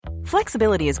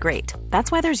Flexibility is great.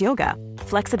 That's why there's yoga.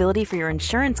 Flexibility for your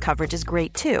insurance coverage is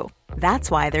great too. That's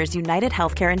why there's United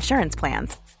Healthcare Insurance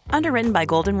Plans. Underwritten by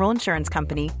Golden Rule Insurance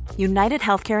Company, United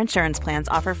Healthcare Insurance Plans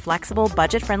offer flexible,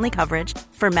 budget-friendly coverage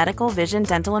for medical, vision,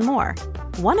 dental, and more.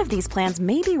 One of these plans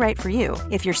may be right for you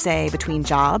if you're, say, between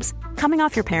jobs, coming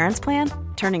off your parents' plan,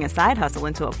 turning a side hustle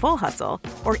into a full hustle,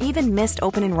 or even missed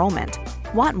open enrollment.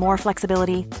 Want more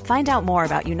flexibility? Find out more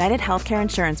about United Healthcare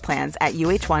Insurance Plans at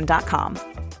uh1.com.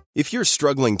 If you're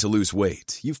struggling to lose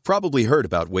weight, you've probably heard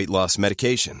about weight loss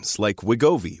medications like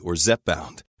Wegovy or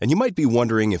Zepbound, and you might be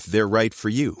wondering if they're right for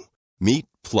you. Meet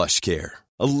PlushCare,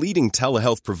 a leading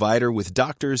telehealth provider with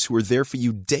doctors who are there for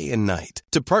you day and night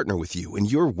to partner with you in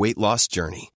your weight loss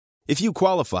journey. If you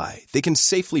qualify, they can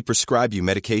safely prescribe you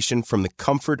medication from the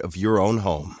comfort of your own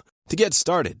home. To get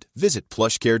started, visit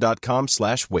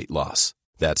plushcare.com/weight-loss.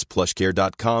 That's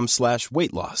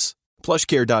plushcare.com/weight-loss.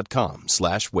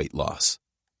 plushcare.com/weight-loss.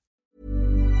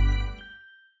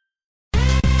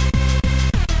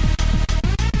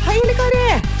 Hei, Ole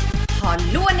Kari!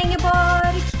 Hallo,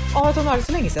 Ingeborg! Nå er det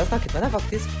så lenge siden jeg har snakket med deg.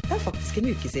 Det er faktisk en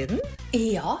uke siden.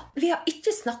 Ja, vi har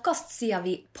ikke snakket siden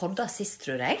vi podda sist,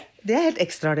 tror jeg. Det er helt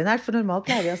ekstraordinært, for normalt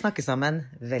pleier vi å snakke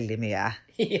sammen veldig mye.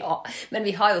 Ja, men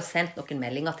vi har jo sendt noen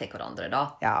meldinger til hverandre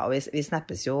da. Ja, og vi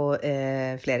snappes jo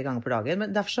flere ganger på dagen,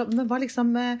 men derfor men hva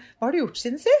har du gjort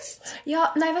siden sist?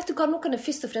 Ja, nei, vet du hva, nå kan jeg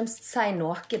først og fremst si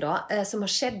noe da, som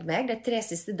har skjedd meg de 3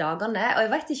 siste dagene, og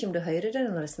jeg vet ikke om du hører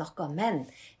det når jeg snakker, men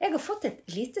jeg har fått et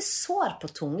lite sår på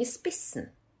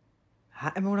tungespissen. Hæ?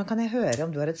 Men hvordan kan jeg høre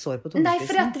om du har et sår på tungespissen? Nei,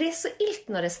 for at det er så ilt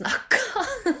når jeg snakker.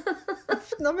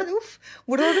 Nei, men uff,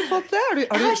 hvordan har du fått det?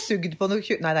 Har du sugd på noe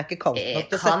Nei, det er ikke kaldt nok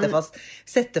til å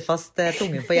sette fast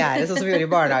tungen på gjerdet, sånn som vi gjorde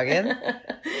i barnehagen.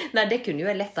 Nei, det kunne jo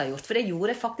jeg lett ha gjort, for det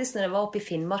gjorde jeg faktisk når jeg var oppe i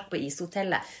Finnmark på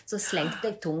ishotellet, så slengte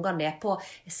jeg tunga ned på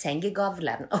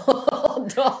sengegavlen,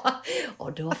 og da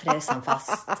frøs han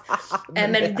fast.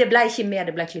 Men det ble ikke mer,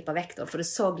 det ble klippet vekk da, for det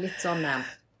så litt sånn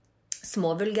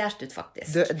småvulgært ut,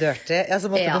 faktisk. Dørte? Ja, så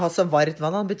måtte du ha så varmt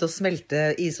vann. Han begynte å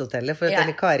smelte ishotellet for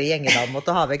at Kari Gjengedal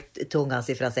måtte ha vekk tunga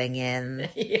si fra sengen.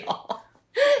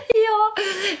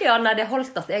 Ja, nei, det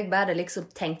holdt at jeg bare liksom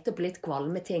tenkte på litt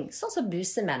kvalme ting, sånn som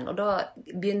busemenn, og da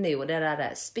begynner jo det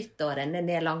der spytt å renne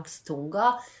ned langs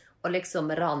tunga, og liksom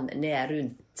rann ned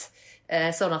rundt,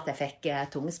 sånn at jeg fikk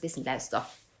tungespissen løs da.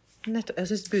 Jeg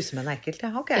synes busemenn er ekkelt,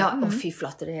 ja. Okay. Ja, og fy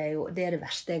flate, det er det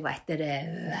verste jeg vet, det er det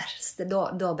verste.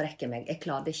 Da brekker jeg meg, jeg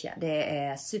klarer det ikke. Det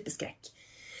er superskrekk.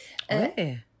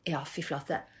 Ja, fy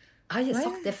flate. Har jeg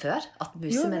sagt det før, at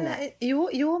busemenn Jo,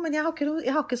 men jeg har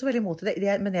ikke så veldig imot det.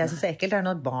 Men det jeg synes er ekkelt er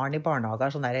når barn i barnehage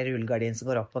har sånn der rullegardin som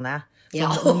går opp og ned.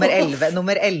 Sånn,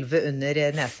 nummer 11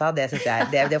 under nesa, det synes jeg,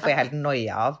 det får jeg helt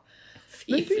noia av.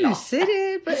 Men buser,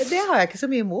 det har jeg ikke så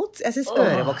mye imot. Jeg synes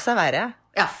ørevoks er verre.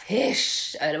 Ja,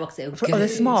 fysj, ørevoks er jo gøy. Og det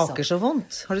smaker så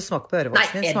vondt. Har du smakt på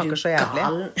ørevoksen din? Det smaker så jævlig.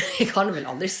 Nei, jeg har vel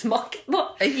aldri smakt på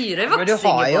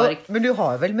ørevoks, men du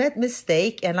har vel med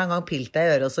steak en eller annen gang pilt deg i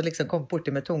øret, og så liksom kom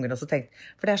borti med tungen og så tenkt,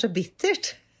 for det er så bittert.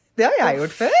 Det har jeg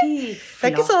gjort før. Det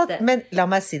er ikke sånn men la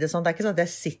meg si det sånn, det er ikke sånn at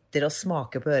jeg sitter og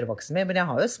smaker på ørevoksen min, men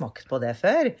jeg har jo smakt på det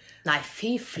før. Nei,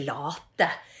 fy flate.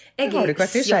 Har du ikke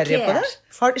vært nysgjerrig på det?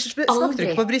 Smakte du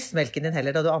ikke på brystmelken din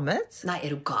heller da du ammet? Nei,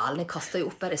 er du gal? Jeg kastet jo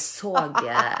opp bare så...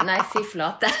 Nei, fy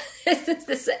flate. Jeg synes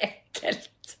det er så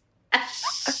ekkelt.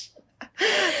 Æsj.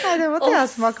 Nei, det måtte jeg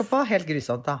smake på. Helt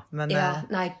grusomt da. Men,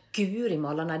 nei, guri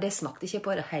malla, nei, det smakte ikke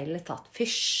på i det hele tatt.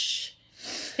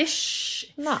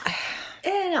 Fysj. Nei.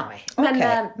 Nei. Men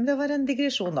det var en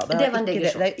digresjon da. Det er jo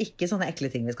ikke sånne ekle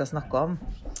ting vi skal snakke om.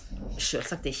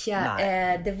 Selvsagt ikke.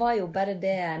 Det var jo bare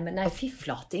det, men nei, fy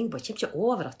flate, Ingeborg, kjem ikke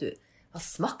over at du har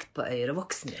smakt på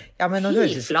øyrevoksen din. Ja, men nå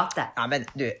høres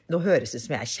det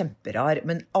som jeg er kjemperar,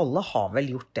 men alle har vel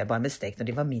gjort det bare med steak når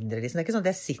de var mindre. Liksom. Det er ikke sånn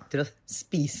at jeg sitter og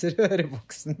spiser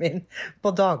ørevoksen min på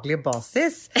daglig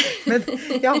basis. Men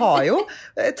jeg har jo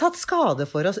tatt skade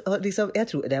for oss. Liksom, jeg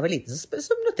tror det var liten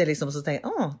som nøtte liksom, og så tenkte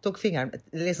jeg, tok fingeren,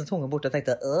 liksom tungen bort og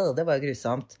tenkte, det var jo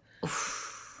grusomt.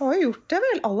 Har jo gjort det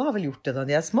vel? Alle har vel gjort det da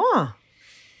de er små?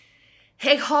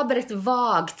 Jeg har bare et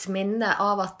vagt minne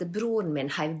av at broren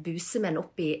min heiv busemenn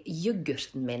opp i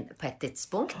yoghurten min på et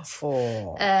tidspunkt.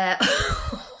 Og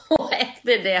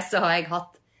etter det så har jeg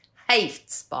hatt helt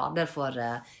spader for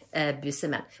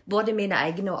busemenn. Både mine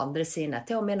egne og andre sine.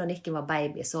 Til og med når Nikken var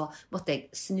baby, så måtte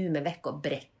jeg snu meg vekk og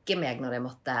brekke meg når jeg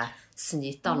måtte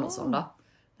snyte han og sånn da.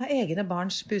 Jeg har egne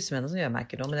barns busemenn som gjør meg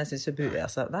ikke noe, men jeg synes jo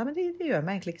altså, nei, men de gjør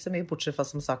meg egentlig ikke så mye, bortsett fra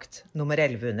som sagt, nummer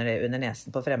 11 under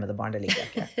nesen på fremmede barn, det liker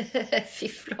jeg ikke. Fy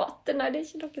flate, nei, det er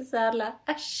ikke noe særlig.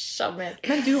 Æsj av meg.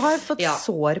 Men du har fått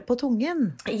sår på tungen.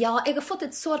 Ja, jeg har fått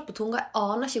et sår på tunga. Jeg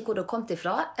aner ikke hvor det kom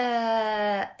ifra.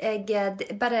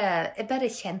 Jeg bare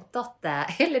kjente at,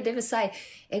 eller det vil si,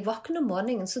 jeg vaknet om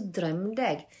morgenen, så drømte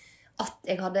jeg at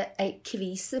jeg hadde en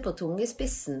kvise på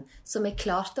tungespissen som jeg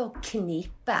klarte å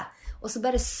knipe, og så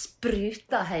bare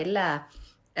spruta hele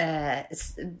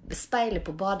speilet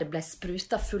på badet ble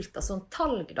spruta fullt av sånn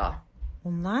talg da.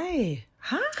 Nei,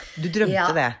 hæ? Du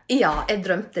drømte det? Ja, jeg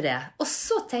drømte det. Og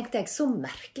så tenkte jeg, så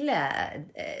merkelig,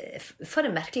 for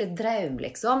en merkelig drøm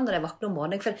liksom, når jeg vaknet om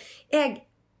morgenen, for jeg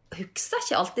husker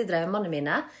ikke alltid drømmene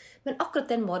mine, men akkurat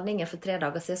den morgenen for 3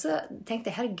 dager siden, så tenkte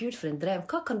jeg, herregud for en drøm,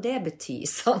 hva kan det bety,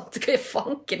 sant? Hva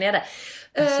fanken er det?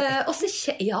 Og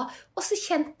så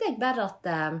kjente jeg bare at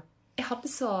jeg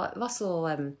var så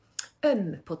øm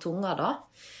på tunga da.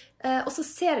 Og så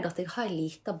ser jeg at jeg har en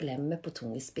liten blemme på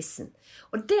tungespissen.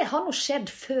 Og det har nå skjedd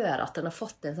før at den har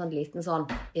fått en sånn liten sånn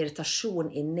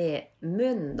irritasjon inni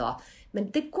munnen da.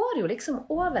 Men det går jo liksom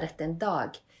over etter en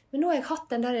dag. Men nå har jeg hatt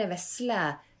den der vesle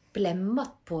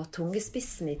blemmet på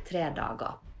tungespissen i 3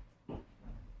 dager.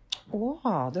 Det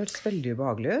hørtes veldig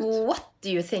ubehagelig ut. What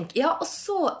do you think? Ja, og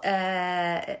så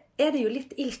er det jo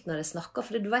litt ilt når jeg snakker,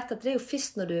 for du vet at det er jo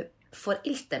først når du får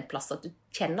ilt en plass, at du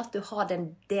kjenner at du har den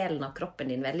delen av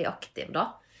kroppen din veldig aktiv da.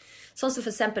 Sånn som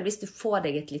for eksempel hvis du får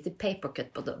deg et lite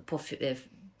papercut på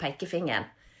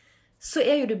pekefingeren, så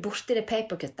er jo du borte i det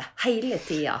papercuttet hele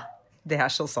tiden. Det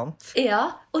er så sant. Ja,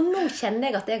 og nå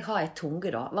kjenner jeg at jeg har en tunge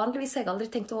da. Vanligvis har jeg aldri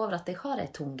tenkt over at jeg har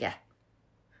en tunge.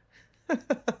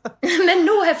 Men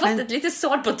nå har jeg fått et lite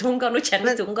sår på tunga, og nå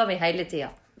kjenner tunga mi hele tiden.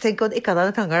 Tenk om ikke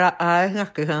hadde tunger da, jeg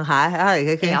snakker sånn her, jeg har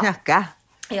ikke kunnet snakke.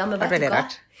 Ja, men vet du hva?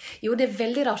 Jo, det er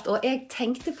veldig rart, og jeg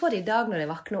tenkte på det i dag når jeg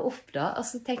vaknet opp da, og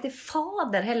så tenkte jeg,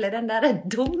 fader heller, den der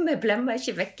dumme blemma er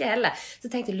ikke vekke heller. Så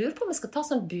tenkte jeg, lurer på om jeg skal ta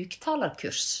sånn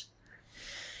buktalerkurs.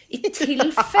 I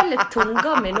tilfelle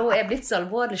tunga mi nå er blitt så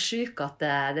alvorlig syk at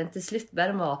den til slutt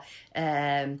bare må,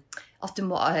 at du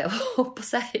må, håper å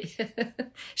si,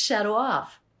 skjære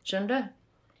av. Skjønner du?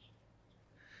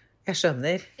 Jeg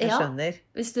skjønner.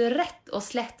 Hvis du rett og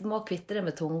slett må kvitte det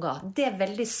med tunga, det er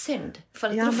veldig synd.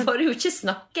 For da får du jo ikke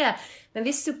snakke. Men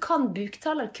hvis du kan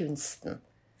buktalerkunsten,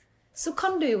 så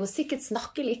kan du jo sikkert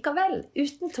snakke likevel,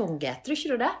 uten tunge. Tror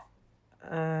ikke du det?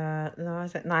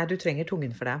 Nei, du trenger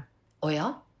tungen for det.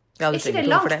 Åja? Er ikke det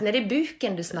langt ned i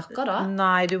buken du snakker da?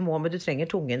 Nei, men du trenger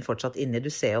tungen fortsatt inni. Du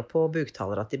ser jo på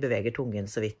buktaler at de beveger tungen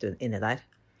så vidt inni der.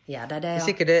 Ja, det er det, ja. Hvis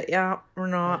ikke det,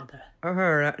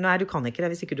 nei, du kan ikke det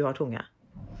hvis ikke du har tunge.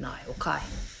 Nei, ok.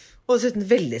 Og dessuten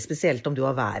veldig spesielt om du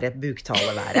har været,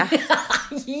 buktaleværet.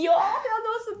 Ja, det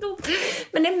var så dumt.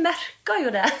 Men jeg merker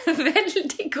jo det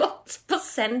veldig godt på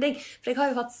sending. For jeg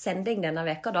har jo hatt sending denne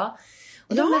veka da.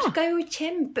 Og da merker jeg jo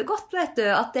kjempegodt, vet du,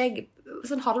 at jeg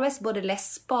sånn halvveis både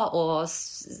lesper og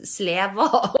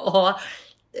slever og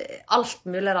alt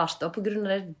mulig rart, og på grunn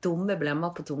av det dumme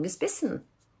blemmer på tungespissen.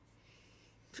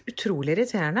 Utrolig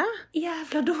irriterende.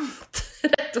 Jævla dumt,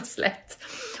 rett og slett.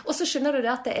 Og så skjønner du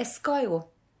det at jeg skal jo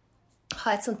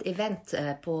ha et sånt event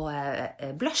på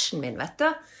blushen min, vet du?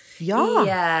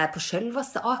 Ja. På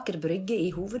selveste Aker Brygge i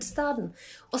hovedstaden.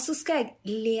 Og så skal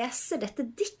jeg lese dette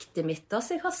diktet mitt da,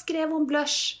 så jeg har skrevet om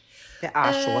blush. Det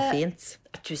er så fint.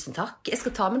 Tusen takk. Jeg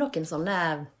skal ta med noen sånne,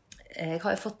 jeg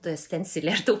har jo fått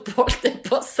stensilert opp, holdt jeg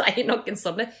på å si, noen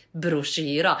sånne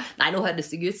brosjyrer. Nei, nå høres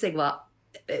det ut som jeg var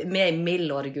med i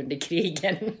Milorg under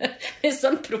krigen. En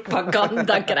sånn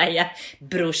propagandagreie.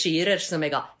 Brosjyrer som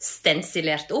jeg har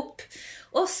stensilert opp.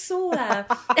 Og så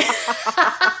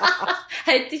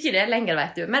heter ikke det lenger,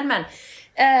 vet du. Men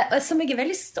som jeg er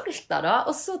veldig stolt av da.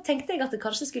 Og så tenkte jeg at jeg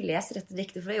kanskje skulle lese dette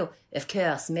diktet, for det er jo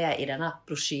FKs med i denne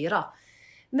brosjyra.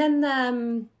 Men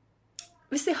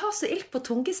hvis jeg har så ilt på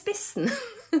tungespissen,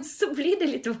 så blir det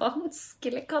litt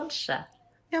vanskelig, kanskje.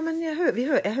 Ja, men jeg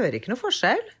hører ikke noe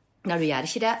forskjell. Nei, du gjør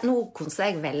ikke det. Nå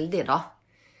konser jeg veldig, da.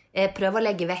 Jeg prøver å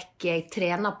legge vekk, jeg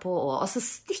trener på, og så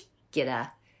stikker det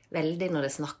veldig når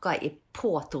jeg snakker på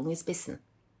tungespissen.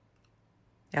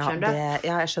 Skjønner du?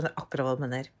 Ja, jeg skjønner akkurat hva du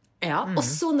mener. Ja, og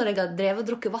så når jeg har drevet og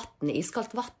drukket vatten,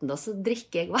 iskaldt vatten, da, så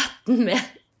drikker jeg vatten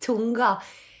med tunga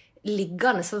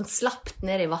liggende sånn slapt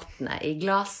ned i vattnet, i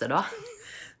glaset, da.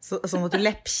 Sånn at du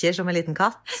lepkjer som en liten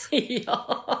katt? Ja.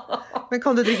 Men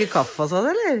kan du drikke kaffe og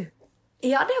sånn, eller?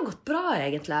 Ja, det har gått bra,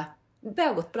 egentlig. Det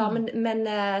har gått bra, men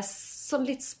sånn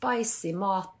litt spicy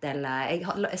mat, eller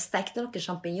jeg stekte noen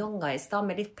champignoner i stedet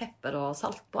med litt pepper og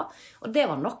salt på, og det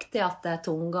var nok til at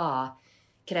tunga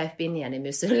krøp inn igjen i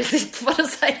mushullet sitt, for å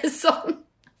si det sånn.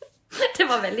 Det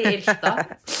var veldig ilt da.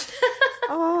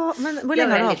 Men hvor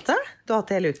lenge har du hatt det? Du har hatt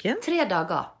det hele uken? 3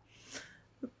 dager.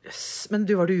 Men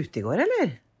var du ute i går,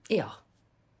 eller? Ja.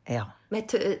 Ja. Men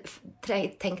jeg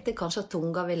tenkte kanskje at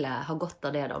tunga ville ha godt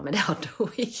av det da, men det hadde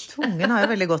hun ikke. Tungen har jo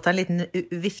veldig godt av en liten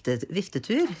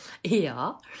viftetur.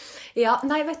 Ja.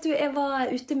 Nei, vet du, jeg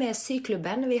var ute med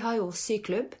syklubben. Vi har jo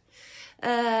syklubb.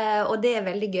 Og det er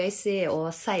veldig gøy å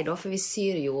si da, for vi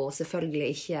syr jo selvfølgelig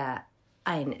ikke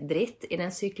en dritt i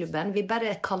den syklubben. Vi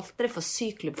bare kalte det for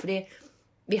syklubb, fordi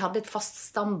vi hadde et fast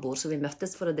stambord som vi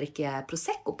møttes for å drikke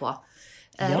Prosecco på.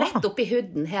 Rett opp i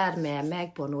hudden her med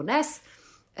meg på Nordnes.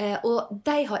 Og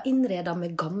de har innredet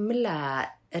med gamle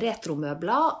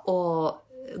retromøbler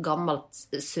og gammelt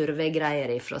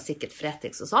survegreier fra sikkert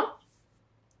Fretex og sånn.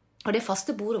 Og det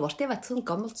faste bordet vårt, det var et sånn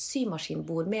gammelt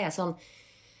symaskinbord med sånn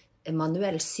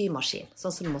manuell symaskin.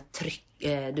 Sånn som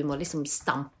du må liksom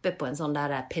stampe på en sånn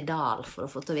der pedal for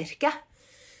å få til å virke.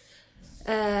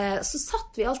 Så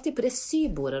satt vi alltid på det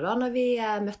sybordet da, når vi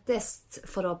møttes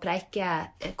for å preike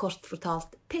kort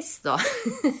fortalt piss da.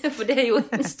 For det er jo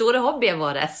den store hobbyen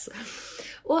vår.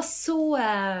 Og så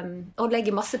å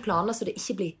legge masse planer så det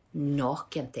ikke blir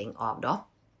noen ting av da.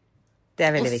 Det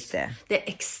er veldig viktig. Det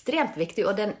er ekstremt viktig,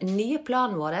 og den nye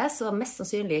planen vår, som mest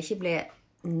sannsynlig ikke blir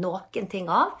noen ting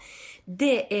av,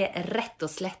 det er rett og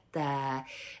slett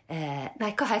nei,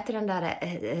 hva heter den der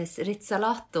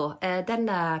rizzalato, den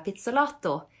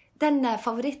pizzalato, den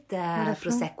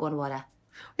favorittproseccoen våre.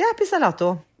 Ja, pizzalato.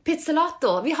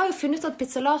 Vi har jo funnet ut at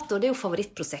pizzalato, det er jo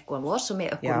favorittproseccoen vår, som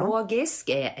er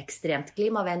økologisk, er ekstremt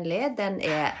klimavennlig, den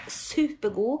er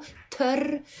supergod,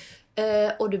 tørr,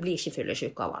 og du blir ikke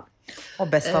fyllesyk av den. Og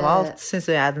best av alt, synes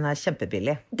jeg den er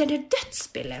kjempebillig. Den er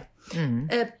dødsbillig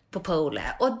på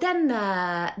Polet. Og den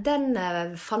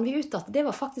fann vi ut at det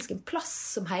var faktisk en plass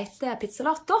som heter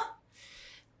Pizzalato.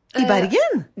 I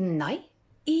Bergen? Nei,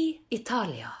 i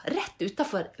Italia. Rett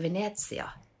utenfor Venezia.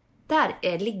 Der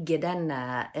ligger den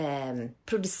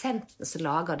produsenten som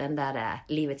lager den der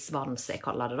Livets vann, som jeg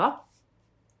kaller det da.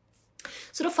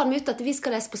 Så da fann vi ut at vi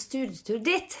skal reise på studietur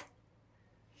dit.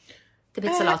 Til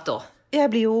Pizzalato. Jeg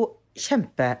blir jo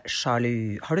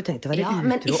kjempesjalu. Har du tenkt å være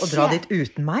utro og dra dit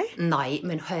uten meg? Nei,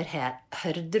 men hør her.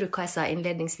 Hørte du hva jeg sa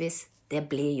innledningsvis? Det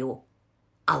blir jo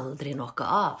aldri noe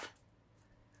av.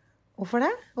 Hvorfor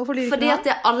det? Fordi at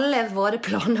alle våre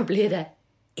planer blir det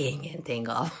ingenting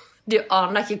av. Du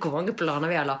aner ikke hvor mange planer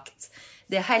vi har lagt.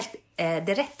 Det er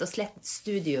rett og slett et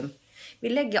studium.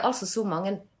 Vi legger altså så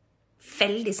mange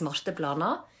veldig smarte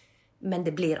planer, men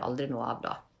det blir aldri noe av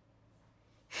da.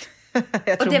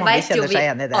 Og det vet jo vi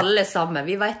alle sammen.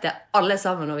 Vi vet det alle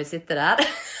sammen når vi sitter der,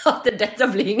 at dette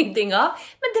blir ingenting av.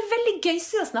 Men det er veldig gøy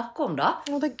å snakke om da.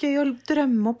 Og det er gøy å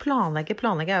drømme og planlegge.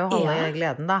 Planlegge er jo halve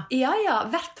gleden da. Ja, i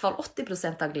hvert fall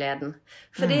 80% av gleden.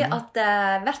 Fordi at,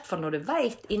 i hvert fall når du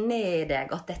vet inni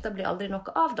deg at dette blir aldri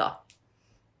noe av da.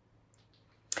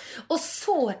 Og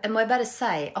så må jeg bare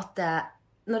si at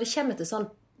når det kommer til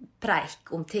sånn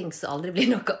preik om ting som aldri blir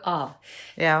noe av.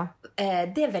 Ja.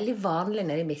 Det er veldig vanlig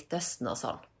nede i Midtøsten og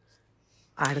sånn.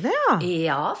 Er det det, ja?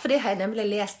 Ja, for det har jeg nemlig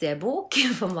lest i en bok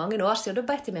for mange år siden, og da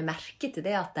beit jeg meg merke til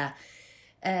det at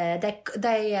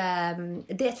det er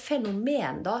et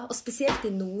fenomen da, og spesielt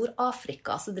i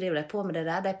Nord-Afrika så driver de på med det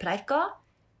der, de preiker,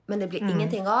 men det blir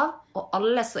ingenting av, og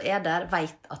alle som er der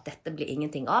vet at dette blir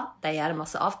ingenting av. De gjør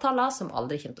masse avtaler som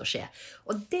aldri kommer til å skje.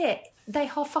 Og de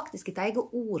har faktisk et eget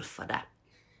ord for det.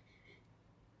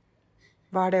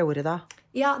 Hva er det ordet da?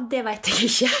 Ja, det vet jeg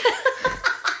ikke.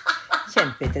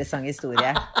 Kjempeinteressant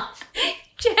historie.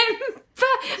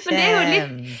 Men det er jo litt...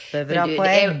 Kjempebra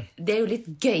poeng. Det er jo litt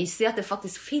gøy å si at det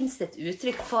faktisk finnes et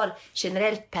uttrykk for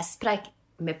generelt pestpreik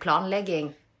med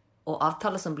planlegging og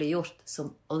avtaler som blir gjort,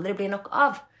 som aldri blir noe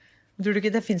av. Tror du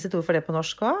ikke det finnes et ord for det på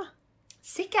norsk også?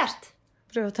 Sikkert.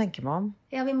 Prøv å tenke meg om.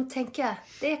 Ja, vi må tenke.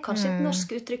 Det er kanskje et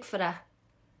norsk uttrykk for det.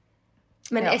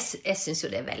 Men jeg synes jo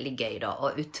det er veldig gøy da,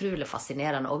 og utrolig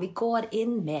fascinerende, og vi går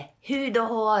inn med hud og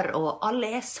hår, og alle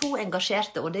er så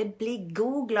engasjerte, og det blir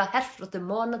googlet herfra til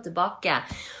måned tilbake,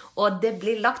 og det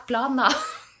blir lagt planer,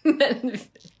 men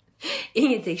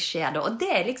ingenting skjer da, og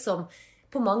det er liksom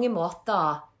på mange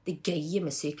måter det gøye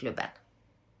med syklubben.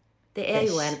 Det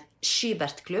er jo en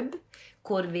Skybert-klubb,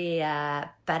 hvor vi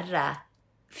bare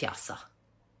fjaser.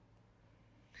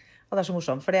 Og det er så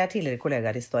morsomt, for det er tidligere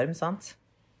kollegaer i Storm, sant?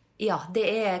 Ja,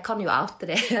 kan jo oute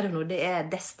det her nå. Det er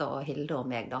Desta og Hilde og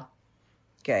meg da.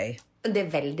 Gøy. Det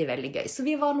er veldig, veldig gøy. Så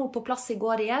vi var nå på plass i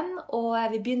går igjen, og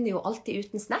vi begynner jo alltid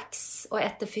uten snacks. Og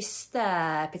etter første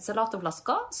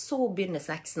pizzalato-flaska, så begynner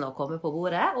snacksen å komme på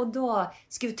bordet. Og da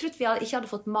skulle vi trodd vi ikke hadde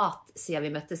fått mat siden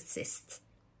vi møttes sist.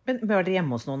 Men var dere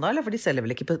hjemme hos noen da, eller? For de selger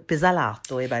vel ikke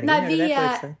pizzalato i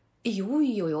Bergen? Jo.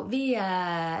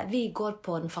 Vi går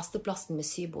på den faste plassen med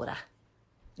sybordet.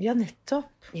 Ja,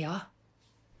 nettopp. Ja.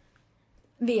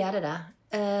 Vi gjør det.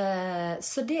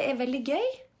 Så det er veldig gøy.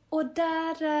 Og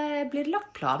der blir det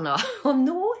lagt planer. Og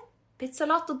nå,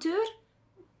 pizzalat og tur,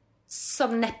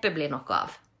 som neppe blir noe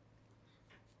av.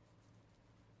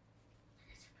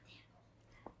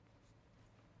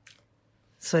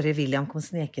 Sorry, William kom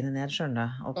snekende ned,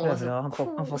 skjønner du. Og han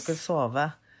får ikke sove.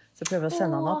 Så jeg prøver å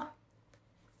sende han opp.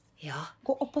 Ja.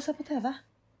 Gå opp og se på TV.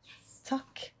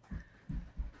 Takk.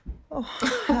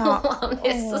 Han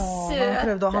er så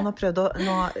søt.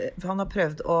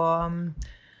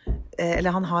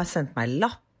 Han har sendt meg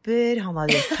lapper, han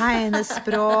har gjort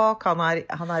tegnespråk, han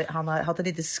har hatt et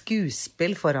lite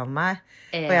skuespill foran meg,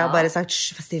 og jeg har bare sagt,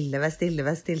 vær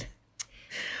stille.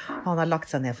 Han har lagt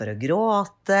seg ned for å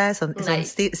gråte, sånn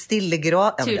stille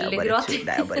gråt. Ja, det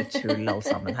er jo bare tull alt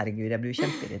sammen, herregud, jeg blir jo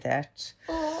kjempeirritert.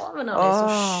 Men han er så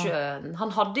skjønn.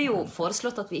 Han hadde jo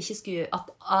foreslått at vi ikke skulle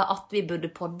at vi burde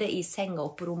podde i senga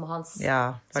oppe på rommet hans,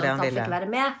 så han fikk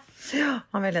være med. Ja,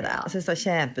 han ville det. Jeg synes det var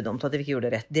kjempedumt at vi ikke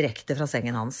gjorde det direkte fra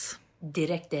sengen hans.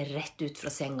 Direkte rett ut fra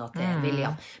senga til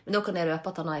William. Men da kan jeg røpe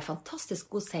at han har en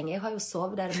fantastisk god seng. Jeg har jo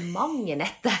sovet der mange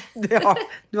netter. Ja,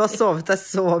 du har sovet der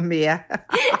så mye.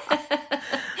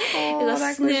 Jeg har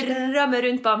snurret meg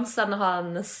rundt bamsene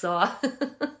hans og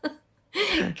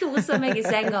koset meg i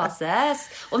senga hans.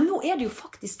 Og nå er det jo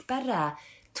faktisk bare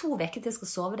 2 uker til jeg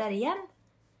skal sove der igjen.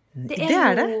 Det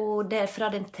er jo det fra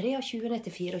den 23.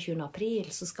 til 24. april,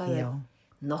 så skal jeg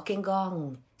nok en gang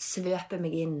svøpe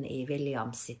meg inn i William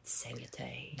sitt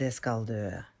sengetøy. Det skal du.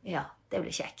 Ja, det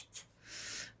blir kjekt.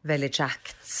 Veldig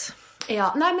kjekt. Ja,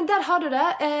 nei, men der har du det.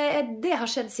 Det har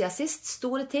skjedd siden sist.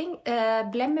 Store ting.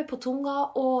 Blemme på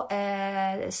tunga og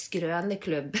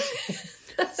skrøneklubb.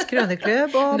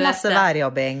 Skrøneklubb og masse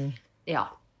værjobbing. Ja,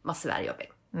 masse værjobbing.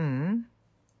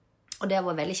 Og det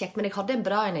var veldig kjekt. Men jeg hadde en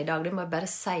bra en i dag, det må jeg bare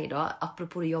si da,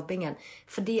 apropos jobbingen.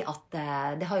 Fordi at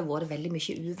det har jo vært veldig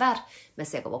mye uvær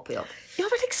mens jeg har vært på jobb. Det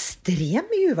har vært ekstremt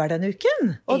mye uvær denne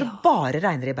uken. Og det bare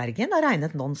regner i Bergen. Det har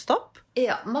regnet non-stop.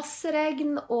 Ja, masse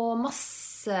regn og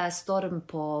masse storm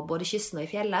på både kysten og i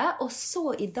fjellet. Og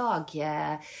så i dag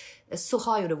så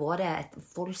har jo det vært et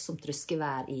voldsomt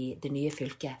ruskevær i det nye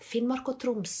fylket. Finnmark og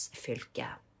Troms fylke.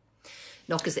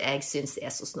 Noe som jeg synes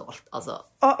er så snålt. Altså.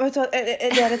 Vet du,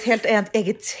 det er et helt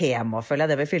eget tema, føler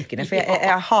jeg, det med fylkene. For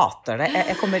jeg hater det.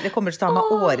 Det kommer til å ta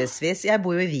meg årevis. Jeg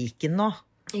bor jo i Viken nå.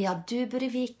 Ja, du bor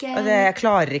i Viken. Jeg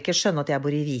klarer ikke å skjønne at jeg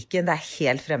bor i Viken. Det er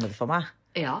helt fremmed for meg.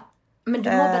 Ja, men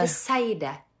du må bare si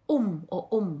det om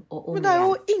og om og om. Men det er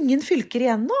jo ingen fylker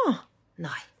igjen nå.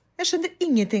 Nei. Jeg skjønner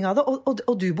ingenting av det.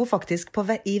 Og du bor faktisk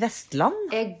i Vestland.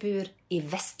 Jeg bor i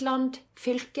Vestland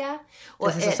fylke.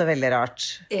 Det synes jeg også er veldig rart.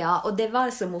 Ja, og det var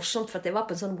så morsomt, for at jeg var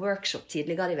på en sånn workshop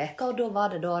tidligere i veka, og da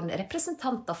var det da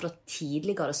representanter fra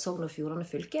tidligere Sogn og Fjordane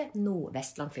fylke, nå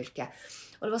Vestland fylke.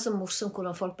 Og det var så morsomt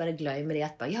hvordan folk bare glemmer det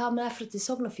etterpå. Ja, men jeg er fra til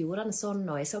Sogn og Fjordane sånn,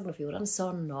 og i Sogn og Fjordane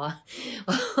sånn,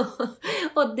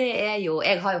 og det er jo,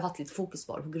 jeg har jo hatt litt fokus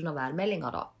på det på grunn av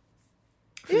værmeldinger da.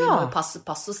 For vi må jo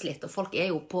passe oss litt, og folk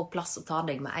er jo på plass og tar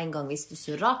deg med en gang hvis du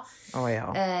surrer.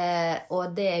 Og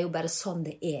det er jo bare sånn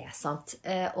det er, sant?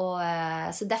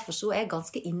 Så derfor så er jeg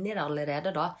ganske inne i det allerede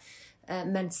da.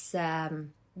 Mens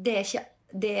det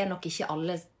er nok ikke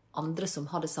alle andre som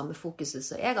har det samme fokuset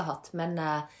som jeg har hatt. Men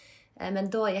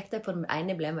da gikk det på den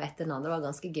ene blemma etter den andre. Det var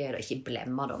ganske gøy å ikke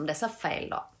blemme dem. Det sa feil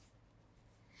da.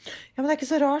 Ja, men det er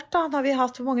ikke så rart da. Nå har vi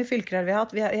hatt, hvor mange fylker har vi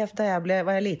hatt? Da jeg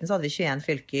var liten så hadde vi 21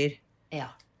 fylker. Ja.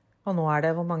 Og nå er det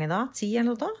hvor mange da? 10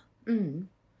 eller noe da?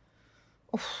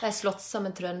 Det er slått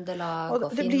sammen Trøndelag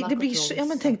og Finnmark og Troms. Ja,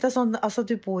 men tenk deg sånn, altså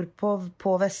du bor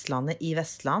på Vestlandet i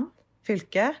Vestland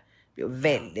fylke. Det blir jo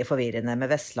veldig forvirrende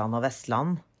med Vestland og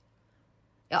Vestland.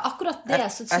 Ja, akkurat det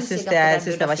så synes jeg at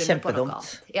de burde funnet på noe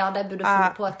annet. Ja, de burde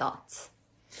funnet på et annet.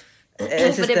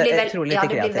 Jeg synes det er utrolig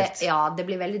kreativt. Ja, det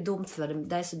blir veldig dumt for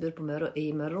de som bor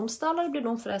i Møre og Romsdal, og det blir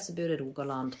dumt for de som bor i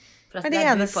Rogaland. For at de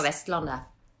bor på Vestlandet.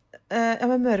 Ja,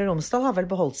 men Møre og Romsdal har vel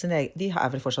beholdt sin egen. De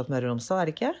er vel fortsatt Møre og Romsdal, er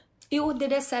det ikke? Jo, det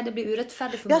er det jeg sier. Det blir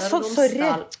urettferdig for Møre og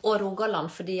Romsdal og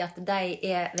Rogaland, fordi at de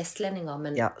er vestlendinger,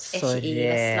 men er ikke i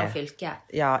Vestland fylke.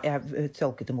 Ja, jeg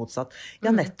tolket det motsatt.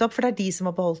 Ja, nettopp, for det er de som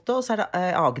har beholdt det, og så er det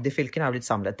Agder-fylkene har blitt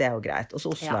samlet. Det er jo greit. Og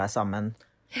så Oslo er sammen.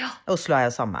 Ja. Oslo er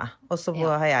jo samme. Og så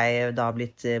har jeg da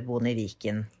blitt boende i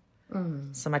Viken,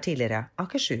 som er tidligere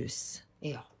Akershus.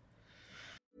 Ja.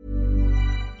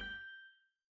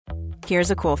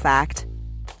 Here's a cool fact.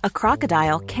 A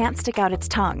crocodile can't stick out its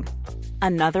tongue.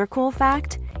 Another cool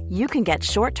fact, you can get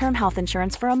short-term health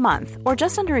insurance for a month or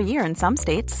just under a year in some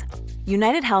states.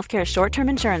 United Healthcare short-term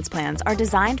insurance plans are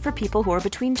designed for people who are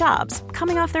between jobs,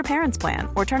 coming off their parents' plan,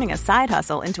 or turning a side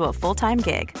hustle into a full-time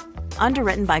gig.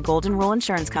 Underwritten by Golden Rule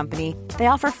Insurance Company, they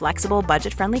offer flexible,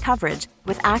 budget-friendly coverage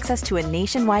with access to a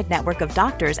nationwide network of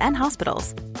doctors and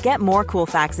hospitals. Get more cool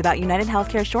facts about United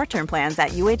Healthcare short-term plans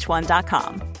at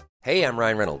uh1.com. Hey, I'm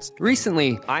Ryan Reynolds.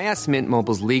 Recently, I asked Mint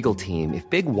Mobile's legal team if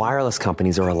big wireless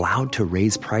companies are allowed to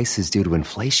raise prices due to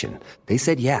inflation. They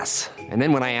said yes. And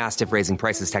then when I asked if raising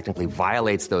prices technically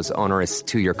violates those onerous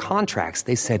two-year contracts,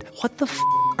 they said, "What the f***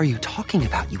 are you talking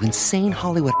about, you insane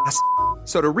Hollywood ass?"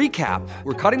 So to recap,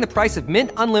 we're cutting the price of Mint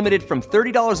Unlimited from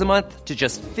 $30 a month to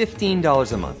just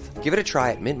 $15 a month. Give it a try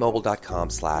at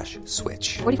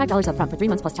mintmobile.com/switch. $45 up front for 3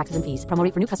 months plus taxes and fees. Promo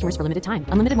rate for new customers for limited time.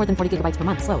 Unlimited more than 40 gigabytes per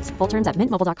month. Slows full terms at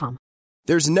mintmobile.com.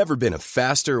 There's never been a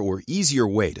faster or easier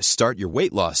way to start your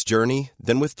weight loss journey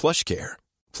than with PlushCare.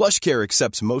 PlushCare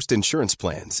accepts most insurance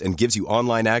plans and gives you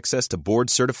online access to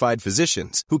board-certified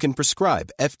physicians who can prescribe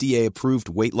FDA-approved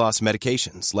weight loss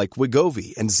medications like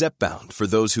Wegovy and Zepbound for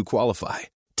those who qualify.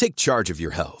 Take charge of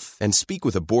your health and speak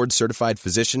with a board-certified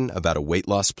physician about a weight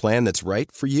loss plan that's right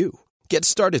for you. Get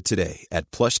started today at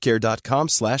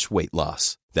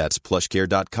plushcare.com/weight-loss. That's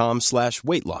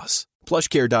plushcare.com/weight-loss.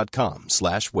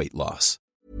 plushcare.com/weight-loss.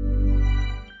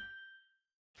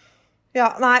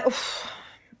 Ja, nei,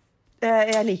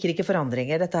 jeg liker ikke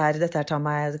forandringer. Dette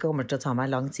kommer til å ta meg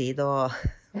lang tid å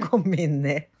komme inn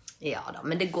i. Ja da,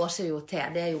 men det går seg jo til.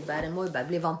 Det må jo bare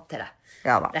bli vant til det.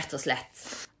 Ja da. Rett og slett.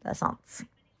 Det er sant.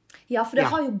 Ja, for det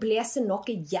har jo blåst noe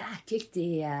jækligt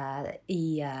i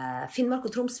Finnmark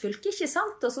og Troms fylke, ikke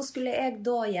sant? Og så skulle jeg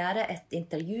da gjøre et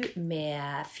intervju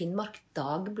med Finnmark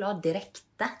Dagblad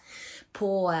direkte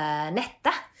på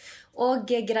nettet. Og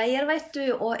greier, vet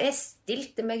du, og jeg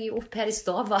stilte meg jo opp her i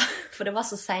stova, for det var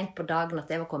så sent på dagen at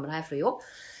jeg var kommet hjem fra jobb,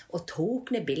 og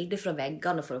tok ned bilder fra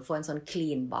veggene for å få en sånn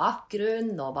clean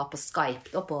bakgrunn, og var på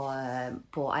Skype da,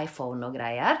 på iPhone og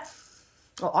greier.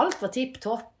 Og alt var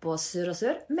tipp-topp og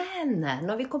surr. Men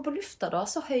når vi kom på lufta da,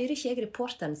 så hører ikke jeg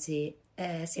reporteren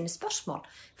sine spørsmål.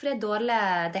 For det dårlig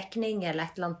dekning eller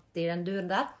et eller annet i den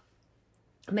duren der.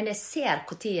 Men jeg ser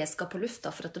hvor tid jeg skal på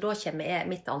lufta, for at da kommer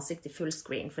mitt ansikt i full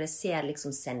screen, for jeg ser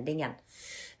liksom sendingen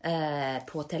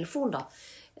på telefon da.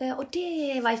 Og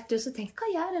det, vet du, så tenker jeg, hva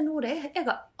gjør jeg nå det? Jeg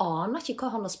aner ikke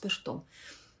hva han har spurt om.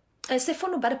 Så jeg får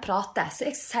nå bare prate. Så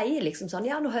jeg sier liksom sånn,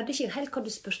 ja, nå hørte jeg ikke helt hva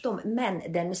du spørste om, men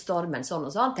denne stormen, sånn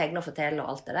og sånn, tegner og forteller og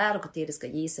alt det der, og hva tid det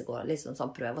skal gi seg, og liksom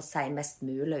sånn, prøve å si mest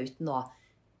mulig uten å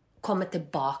komme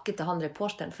tilbake til han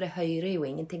reporteren, for jeg hører jo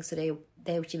ingenting, så det er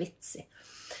jo ikke vits i.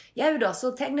 Ja, da,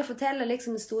 så tegner og forteller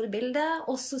liksom det store bildet,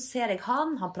 og så ser jeg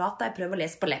han prater, jeg prøver å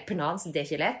lese på leppene hans, det er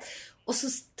ikke lett, og så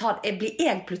blir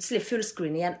jeg plutselig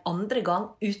fullscreen igjen andre gang,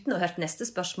 uten å ha hørt neste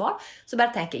spørsmål, så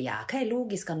bare tenker jeg, ja, hva er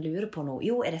logisk han lurer på nå?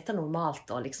 Jo, er dette normalt?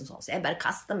 Og liksom sånn, så jeg bare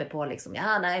kaster meg på liksom,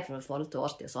 ja, nei, for å få det til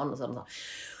årstid, og sånn og sånn og sånn.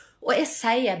 Og jeg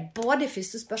sier både i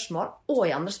første spørsmål og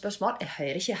i andre spørsmål, jeg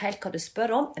hører ikke helt hva du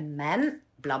spør om, men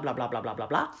bla bla bla bla bla bla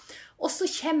bla. Og så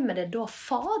kommer det da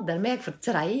fader meg for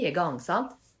tredje gang,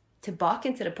 sant? Tilbake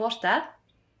til reporter.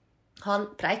 Han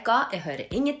preiker, jeg hører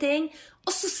ingenting,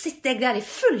 og så sitter jeg der i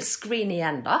full screen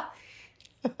igjen da.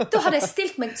 Da hadde jeg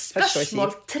stilt meg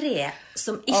spørsmål 3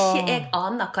 som ikke jeg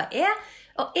aner hva er.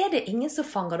 Og er det ingen som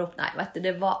fanger opp? Nei, vet du,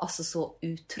 det var altså så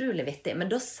utrolig vittig. Men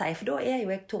da sier jeg, for da er jo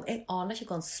jeg tom. Jeg aner ikke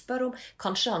hva han spør om.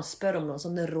 Kanskje han spør om noen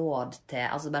sånne råd til,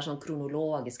 altså bare sånn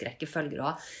kronologisk rekkefølge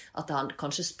da. At han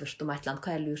kanskje spurte om et eller annet,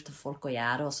 hva er lurt for folk å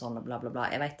gjøre og sånn og bla bla bla.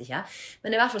 Jeg vet ikke.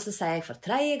 Men i hvert fall så sier jeg for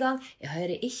tredje gang, jeg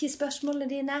hører ikke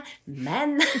spørsmålene dine,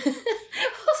 men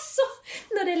og så,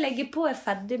 når jeg legger på er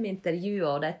ferdig med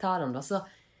intervjuet, og de tar han da, så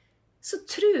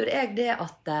tror jeg det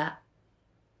at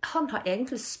han har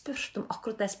egentlig spurt om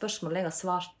akkurat det spørsmålet jeg har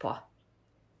svart på.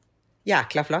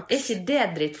 Jækla flaks. Er ikke det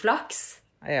drittflaks?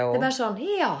 Jo. Det er bare sånn,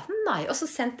 ja, nei. Og så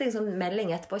sendte jeg en sånn melding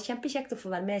etterpå. Kjempekjekt å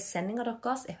få være med i sendingen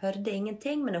deres. Jeg hørte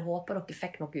ingenting, men jeg håper dere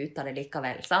fikk noe ut av det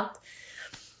likevel, sant?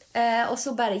 Og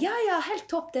så bare, ja, helt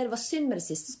topp. Det var synd med det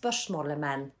siste spørsmålet,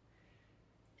 men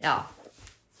ja.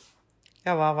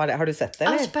 Ja, hva var det? Har du sett det,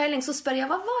 eller? Jeg har ikke peiling, så spør jeg,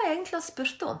 hva var jeg egentlig har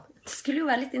spurt om? Det skulle jo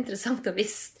være litt interessant å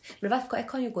visst. Men du vet hva, jeg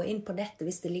kan jo gå inn på nettet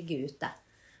hvis det ligger ute.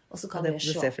 Og så kan vi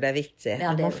se. Se, for det er vittig.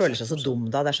 Ja, man føler seg så dum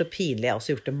da. Det er så pinlig. Jeg har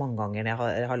også gjort det mange ganger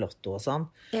når jeg har lotto og sånn.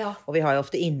 Ja. Og vi har jo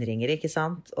ofte innringer, ikke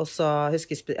sant? Og så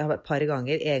husker jeg et par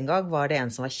ganger. En gang var det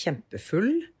en som var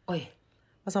kjempefull. Oi.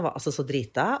 Altså, han var altså så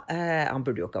drita. Han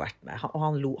burde jo ikke ha vært med. Og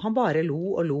han bare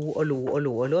lo og lo og lo og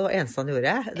lo og lo. Det var det eneste han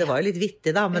gjorde. Det var jo litt vittig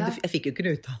da, men jeg fikk jo ikke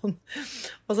ut av han.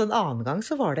 Og så en annen gang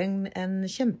så var det en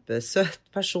kjempesøt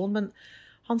person, men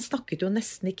han snakket jo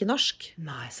nesten ikke norsk.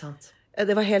 Nei, sant.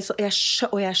 Det var helt så,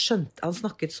 og jeg skjønte, han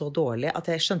snakket så dårlig at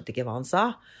jeg skjønte ikke hva han sa.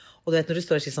 Og du vet når du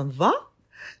står og sier sånn, hva?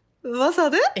 Hva sa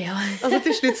du? Ja. Altså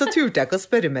til slutt så turte jeg ikke å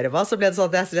spørre mer hva, så ble det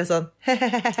sånn at jeg sånn,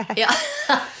 Ja.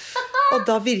 Og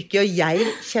da virker jo jeg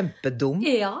kjempedum,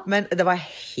 Ja. men det var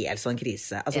helt sånn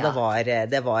krise. Altså Ja.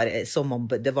 det var som om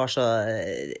det var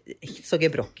så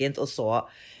gebrokkent, og så,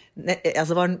 altså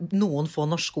det var noen få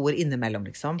norske ord innimellom,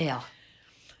 liksom. Ja.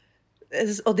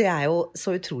 Og det er jo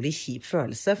så utrolig kjip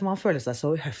følelse, for man føler seg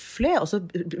så uhøflig, og så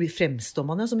fremstår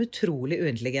man jo som utrolig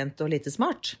uintelligent og lite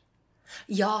smart.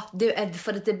 Ja,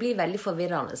 for det blir veldig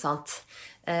forvirrende, sant?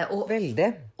 Og Veldig.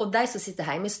 Og de som sitter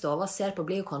hjemme i stova og ser på,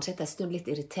 blir jo kanskje etter en stund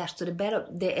litt irritert. Så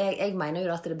jeg mener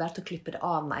jo at det er bare til å klippe det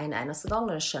av med en eneste gang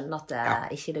når jeg skjønner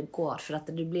at ikke det går. For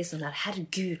at det blir sånn her,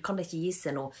 herregud, kan det ikke gi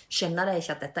seg noe? Skjønner jeg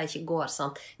ikke at dette ikke går,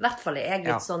 sant? I hvert fall er jeg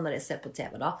litt sånn når jeg ser på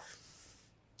TV, da.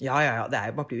 Ja.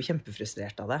 Man blir jo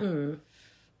kjempefrustrert av det.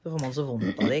 Så får man så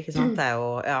vondt av det, ikke sant? Det er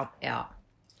jo, Ja.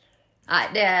 Nei,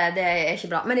 det er ikke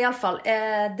bra. Men i alle fall,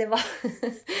 det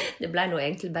ble nå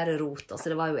egentlig bare rot. Altså,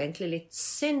 det var jo egentlig litt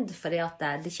synd, fordi at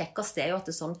det kjekkeste er jo at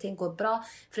sånne ting går bra.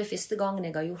 For det første gangen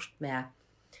jeg har gjort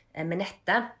med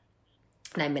nettet,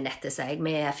 sier jeg,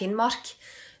 med Finnmark.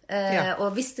 Og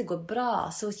hvis det går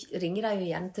bra, så ringer de jo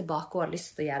gjerne tilbake og har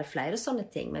lyst til å gjøre flere sånne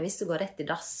ting. Men hvis det går rett i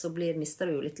dass, så mister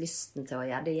du jo litt lysten til å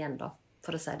gjøre det igjen, da.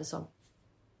 For å si det sånn.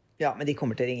 Ja, men de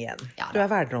kommer til å ringe igjen. Ja, du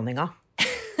er værdronninga.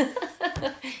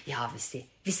 Ja, vi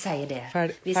sier det.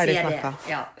 Ferdig snakka.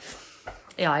 Ja.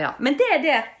 Men det er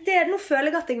det. Nå føler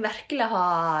jeg at jeg virkelig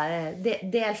har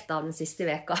delt av den siste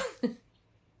veka.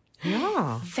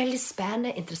 Ja. Veldig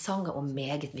spennende, interessante og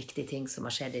meget viktige ting som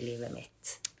har skjedd i livet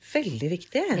mitt. Veldig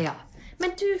viktig. Ja.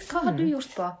 Men du, hva har du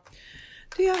gjort på?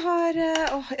 Du, det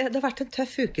har vært en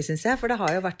tøff uke, synes jeg, for det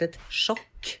har jo vært et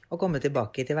sjokk å komme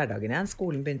tilbake til hverdagen igjen.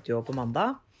 Skolen begynte jo på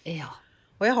mandag. Ja.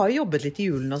 Og jeg har jo jobbet litt i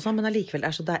julen og sånn, men allikevel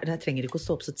jeg trenger ikke å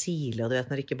stå opp så tidlig, og du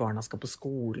vet når ikke barna skal på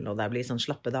skolen, og det blir sånn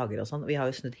slappe dager og sånn. Vi har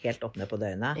jo snudd helt opp ned på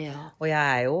døgnet. Ja. Og jeg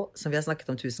er jo, som vi har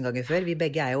snakket om 1000 ganger før, vi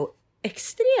begge er jo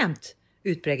ekstremt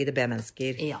utpregede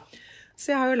B-mennesker. Ja.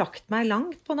 Så jeg har jo lagt meg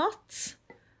langt på natt.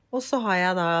 Og så har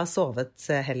jeg da sovet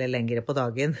heller lengre på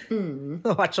dagen. Det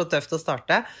har vært så tøft å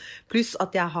starte. Pluss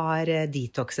at jeg har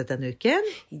detoxet denne uken.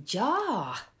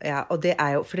 Ja. Ja, og det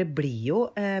er jo, for det blir jo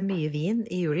mye vin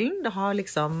i julen. Det har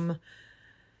liksom,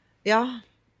 ja,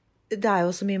 det er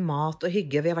jo så mye mat og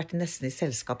hygge. Vi har vært nesten i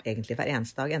selskap egentlig hver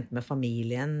eneste dag, enten med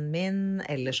familien min,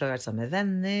 eller så har jeg vært sammen med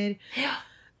venner. Ja.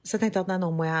 Så jeg tenkte at nei,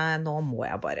 nå må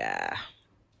jeg bare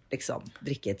liksom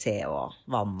drikke te og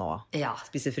vann og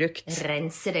spise frukt.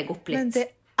 Rense deg opp litt. Men det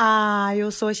er jo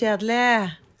så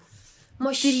kjedelig.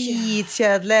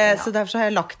 Dritkjedelig. Ja. Så derfor har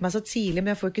jeg lagt meg så tidlig,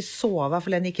 men jeg får ikke sove,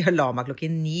 for den ikke la meg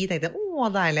 9:00. Tenkte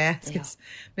jeg, deilig.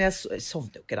 Men jeg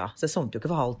sovnet jo ikke da. Så jeg sovnet jo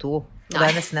ikke for 1:30. Og det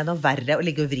er nesten enda verre å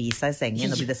ligge og vri seg i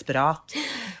sengen og bli desperat.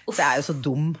 Så jeg er jo så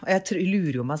dum. Og jeg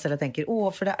lurer jo meg selv og tenker,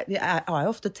 for jeg er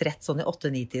jo ofte trett sånn i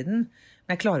 8-9-tiden,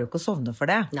 men jeg klarer jo ikke å sovne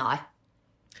for det. Nei.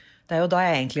 Det er jo da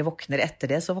jeg egentlig våkner etter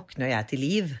det, så våkner jeg til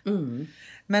liv.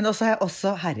 Men også har jeg også,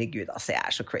 herregud, altså jeg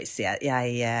er så crazy.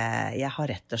 Jeg har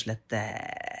rett og slett,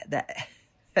 jeg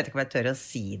vet ikke om jeg tør å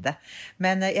si det,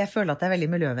 men jeg føler at det er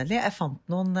veldig miljøvennlig. Jeg fant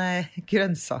noen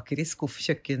grønnsaker i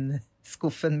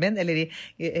kjøkkenskuffen min, eller i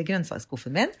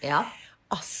grønnsaksskuffen min. Ja.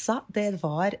 Altså, det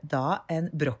var da en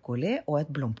brokkoli og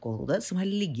et blomkålhode som har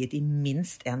ligget i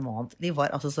minst 1 måned. De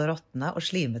var altså så råttende og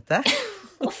slimete.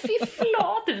 Fy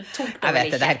flate, du tok det vel ikke. Jeg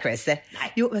vet det er helt crazy.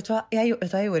 Jo, vet du hva jeg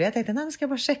gjorde? Jeg tenkte, nå skal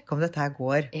jeg bare sjekke om dette her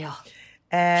går. Ja.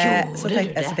 Så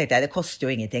tenkte jeg, det koster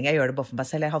jo ingenting. Jeg gjør det bare for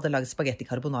meg selv. Jeg hadde laget spagetti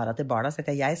carbonara til barna, så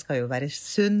tenkte jeg skal jo være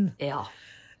sunn. Ja.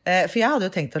 For jeg hadde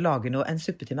jo tenkt å lage en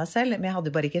suppe til meg selv, men jeg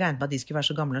hadde bare ikke regnet med at de skulle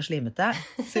være så gamle og slimete.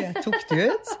 Så jeg tok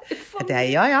det ut.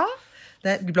 Ja.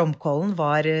 Blomkålen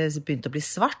var begynt å bli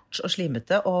svart og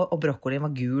slimete, og brokkolien var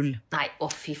gul. Nei,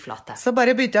 fy flate. Så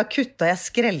bare begynte jeg å kutte, jeg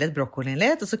skrellet brokkolien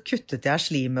litt, og så kuttet jeg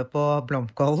slimet på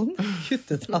blomkålen,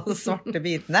 kuttet av de svarte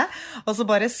bitene, og så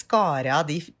bare skar jeg av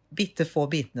de bitte få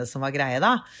bitene som var greie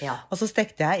da. Ja. Og så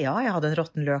stekte jeg hadde en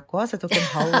råtten løk også, så jeg tok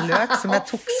en halv løk, som jeg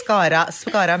tok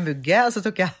skar av mugget, og så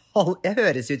tok jeg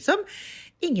høres ut som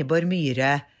Ingeborg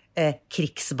Myhre,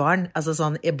 krigsbarn, altså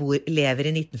sånn, lever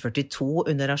i 1942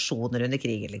 under rasjoner under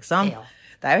krigen, liksom. Ja.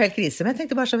 Det er jo helt krise, men jeg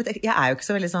tenkte bare sånn, jeg er jo ikke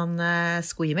så veldig sånn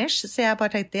squeamish, så jeg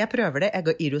bare tenkte, jeg prøver det.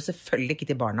 Jeg gir jo selvfølgelig ikke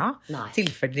til barna,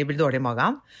 tilfelle de blir dårlig i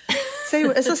magen.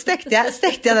 Så stekte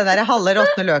jeg den der halve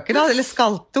råtne løken, da, eller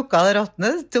tok av det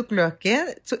råtne, tok løken,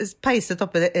 peiset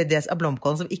oppi det av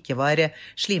blomkålen som ikke var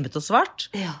slimet og svart,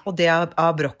 og det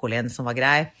av brokkolien som var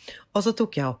grei. Og så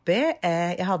tok jeg oppi,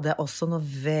 jeg hadde også noe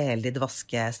veldig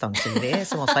dvaske stangselleri,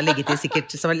 som også har ligget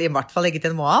som i hvert fall ligget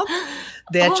i en måned.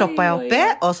 Det choppet jeg oppi,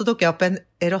 og så tok jeg opp en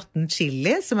råtten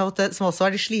chili, som også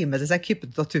var de slimete, så jeg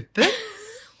kuppet og tuppet.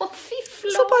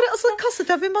 Så kastet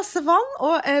jeg opp i masse vann,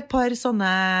 og et par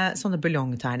sånne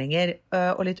buljongterninger,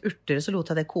 og litt urter, så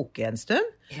lot jeg det koke en stund.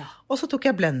 Og så tok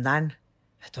jeg blenderen.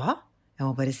 Vet du hva? Jeg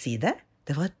må bare si det.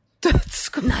 Det var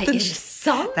dødsgodt. Nei, det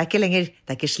sant? Det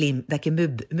er ikke slim, det er ikke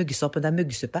muggsopp, men det er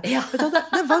muggsuppe. Vet du hva?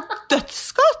 Det var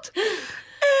dødsgodt!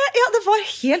 Ja, det var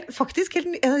faktisk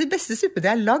en av de beste suppene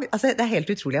jeg har lagd. Altså, det er helt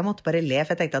utrolig, jeg måtte bare le,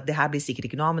 for jeg tenkte at det her blir sikkert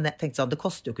ikke noe av, men jeg tenkte sånn, det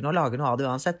koster jo ikke noe å lage noe av det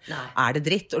uansett. Nei. Er det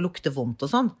dritt og lukter vondt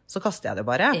og sånn, så kaster jeg det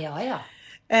bare. Ja.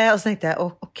 Og så tenkte jeg,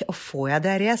 og får jeg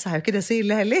diaré, så er jo ikke det så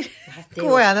ille heller. Det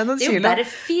er jo bare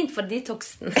fint for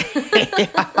detoxen.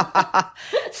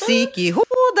 Syk i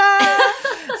hodet!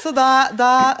 Så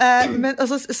og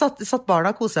så satt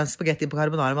barna og koset en spagetti på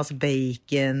carbonara, masse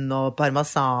bacon og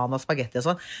parmesan og spagetti og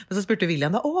sånn. Men så spurte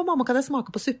William da, mamma, kan jeg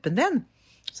smake på suppen din?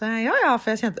 Så ja,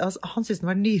 for jeg kjente, altså, han syntes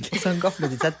den var nydelig, så han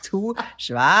gaflet ut seg 2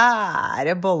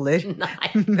 svære boller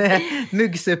med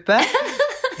muggsuppe.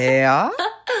 Ja,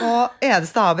 og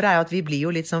eneste aber er jo at vi blir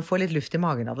jo litt sånn, får litt luft i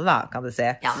magen av det da, kan du se.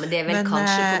 Ja, men det er vel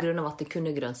kanskje på grunn av at det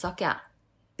kunne grønnsaker.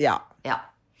 Ja.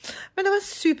 Men det var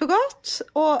supergodt,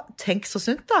 og tenk så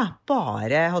sunt da,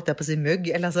 bare, holdt jeg på å si mugg,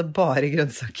 eller altså bare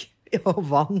grønnsaker og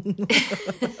vann.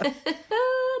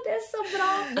 Det er så bra.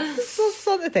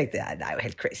 Så jeg tenkte, det er jo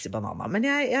helt crazy banana, men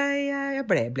jeg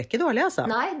ble ikke dårlig, altså.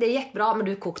 Nei, det gikk bra, men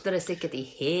du kokte det sikkert i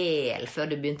hel før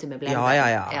du begynte med blender.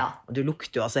 Ja. Du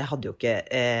lukte jo, altså jeg hadde jo ikke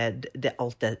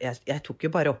jeg tok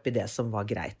jo bare opp i det som var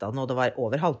greit da, og det var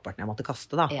over halvparten jeg måtte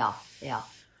kaste da. Ja.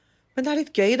 Men det er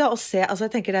litt gøy da å se, altså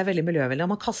jeg tenker det er veldig miljøvennlig,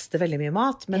 man kaster veldig mye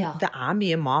mat, men det er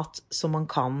mye mat som man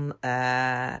kan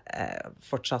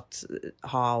fortsatt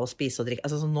ha og spise og drikke.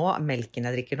 Altså nå, melken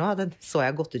jeg drikker nå, den så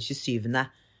jeg gått ut 27.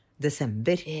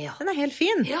 desember. Den er helt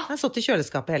fin. Den har stått i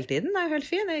kjøleskapet hele tiden, den er jo helt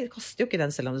fin. Jeg kaster jo ikke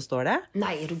den selv om det står det.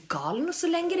 Nei, er du gal nå så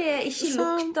lenge det ikke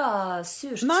lukter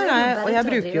surt? Nei, og jeg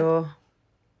bruker jo,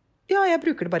 jeg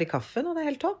bruker det bare i kaffen, og det er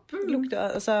helt topp.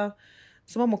 Lukter, altså...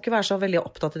 Så man må ikke være så veldig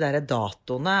opptatt i de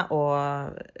datoene,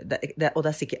 og det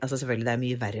er sikkert, altså selvfølgelig det er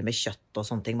mye verre med kjøtt og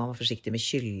sånne ting, man må være forsiktig med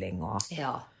kylling og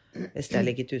hvis det er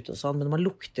ligget ute og sånn, men man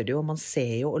lukter det jo, man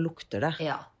ser jo og lukter det.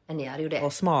 Ja, en gjør jo det.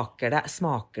 Og smaker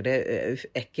det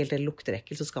ekkelt eller lukter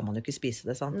ekkelt, så skal man jo ikke spise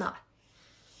det, sant? Nei.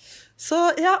 Så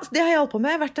ja, det har jeg holdt på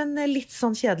med. Vært en litt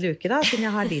sånn kjedelig uke da, siden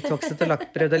jeg har detoxet og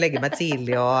prøvd å legge meg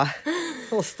tidlig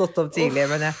og stått opp tidlig,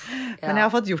 men jeg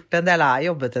har fått gjort en del, jeg har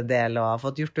jobbet en del og har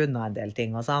fått gjort unna en del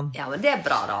ting og sånn. Ja, men det er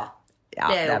bra da. Ja,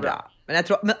 det er bra.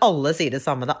 Men alle sier det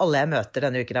samme da. Alle jeg møter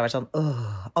denne uken har vært sånn,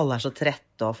 alle er så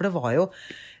trette, for det var jo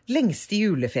lengste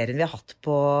juleferien vi har hatt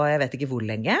på, jeg vet ikke hvor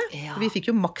lenge. Vi fikk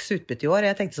jo maks utbytte i år,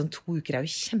 og jeg tenkte sånn 2 uker er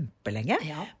jo kjempelenge,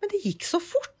 men det gikk så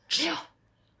fort. Ja.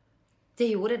 Det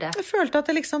gjorde det. Jeg følte at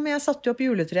jeg satte opp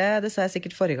juletre, det sa jeg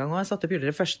sikkert forrige gang, og jeg satte opp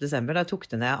juletre 1. desember, da jeg tok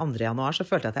det ned 2. januar, så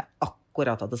følte jeg at jeg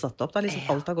akkurat hadde satt opp. Da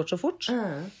alt har gått så fort.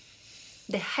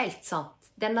 Det er helt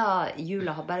sant. Denne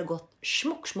jula har bare gått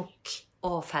smukk,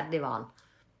 og ferdig var den.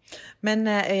 Men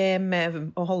med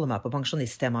å holde meg på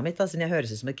pensjonisttemaet mitt, siden jeg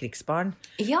høres ut som et krigsbarn,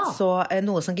 så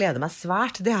noe som gleder meg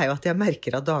svært, det er jo at jeg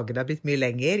merker at dagene har blitt mye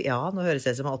lenger. Ja, nå høres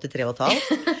jeg som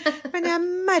 83,5. Men jeg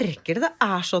merker det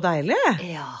er så deilig.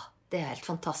 Ja, det er helt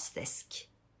fantastisk.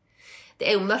 Det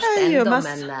er jo mørkt enda,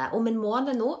 men om en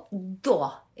måned nå,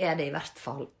 da er det i hvert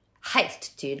fall helt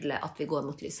tydelig at vi går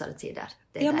mot lysere tider.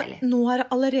 Det er deilig. Men nå er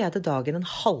allerede dagen en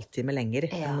halvtime lenger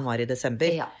enn den var i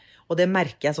desember. Og det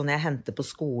merker jeg sånn når jeg henter på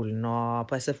skolen og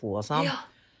på SFO og sånn.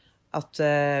 At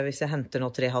hvis jeg henter nå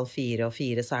 3, halv 4 og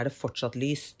 4, så er det fortsatt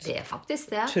lyst. Det er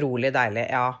faktisk det. Utrolig deilig,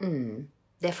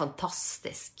 Det er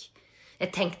fantastisk. Jeg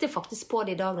tenkte faktisk på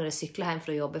det i dag når jeg syklet hjem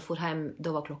fra jobb. Jeg for hjem,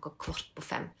 da var klokka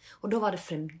 4:15. Og da var det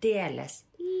fremdeles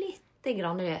litt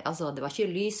grann, altså det var ikke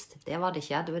lyst, det var det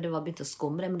ikke. Det var begynt å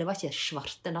skumre, men det var ikke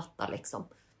svarte natta, liksom.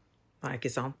 Nei,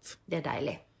 ikke sant. Det er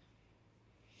deilig.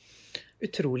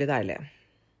 Utrolig deilig.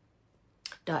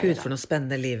 Gud, for noe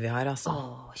spennende liv vi har, altså.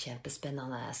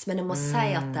 Kjempespennende. Men jeg må si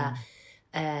at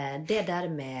det der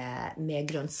med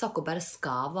grønnsak og bare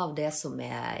skave av det som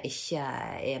ikke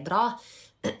er bra,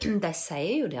 de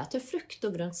sier jo det at frukt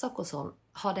og grønnsak og sånn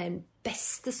har de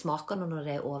beste smakene når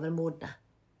de er overmodne.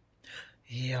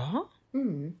 Ja.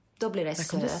 Da blir de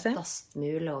søtest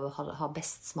mulig og har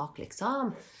best smak,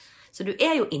 liksom. Så du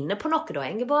er jo inne på noe da,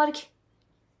 Ingeborg?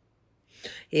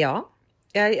 Ja.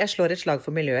 Jeg slår et slag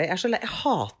for miljøet. Jeg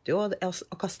hater jo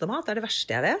å kaste mat. Det det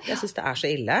verste jeg vet. Jeg synes det så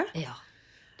ille. Ja,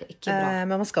 det ikke bra.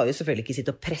 Men man skal jo selvfølgelig ikke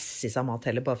sitte og presse i seg mat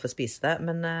heller, bare for å spise det.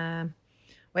 Men,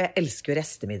 og jeg elsker jo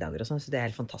restemiddager og sånn, så det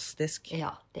helt fantastisk.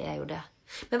 Ja, det jo det.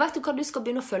 Men vet du hva du skal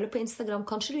begynne å følge på Instagram?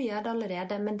 Kanskje du gjør det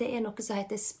allerede, men det noe som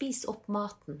heter Spis opp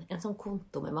maten. En sånn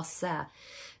konto med masse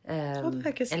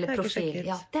eller profil.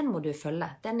 Ja, den må du følge.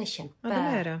 Den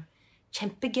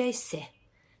kjempegøysig.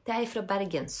 Det fra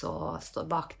Bergen som står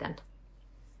bak den.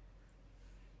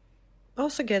 Å,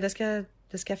 så gøy. Det skal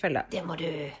jeg følge. Det må du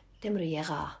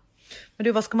gjøre. Men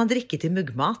du, hva skal man drikke til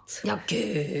muggmat? Ja,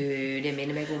 gud, det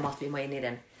minner meg om at vi må inn i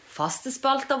den faste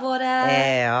spalta våre.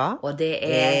 Ja. Og det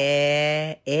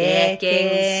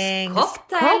Ekings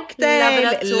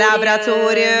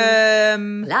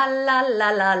Cocktail-laboratorium. La, la,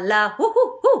 la, la, la.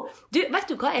 Du, vet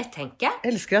du hva jeg tenker? Jeg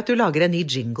elsker at du lager en ny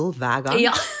jingle hver gang.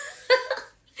 Ja.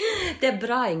 Det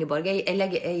bra, Ingeborg. Jeg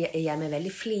gjør meg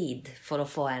veldig flid for å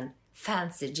få en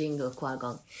fancy jingle hver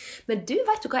gang. Men du,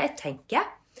 vet du hva jeg tenker?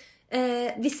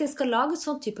 Hvis jeg skal lage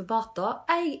sånn type mat da,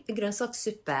 en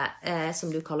grønnsakssuppe,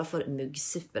 som du kaller for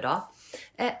muggsuppe da,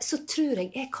 så tror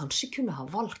jeg kanskje kunne ha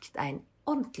valgt en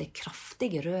ordentlig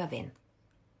kraftig rødvin.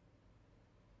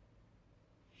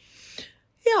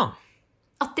 Ja.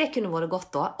 At det kunne vært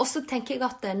godt da. Og så tenker jeg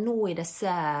at nå i disse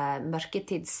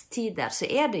mørketidstider så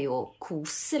det jo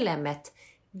koselig med et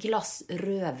glass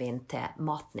rødvin til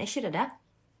maten. Ikke det det?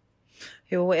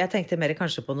 Jo, jeg tenkte mer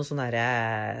kanskje på noe sånn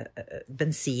der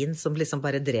bensin som liksom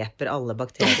bare dreper alle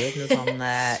bakterier. Noe sånn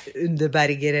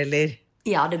Underberger eller...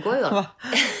 Ja, det går jo.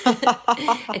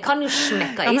 Jeg kan jo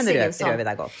smekke i seg en sånn.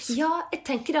 Rødvin godt. Ja, jeg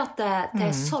tenker at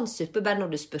det sånn suppe, bare når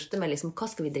du spurte meg liksom, hva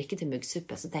skal vi drikke til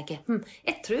muggsuppe, så tenker jeg,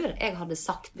 jeg tror jeg hadde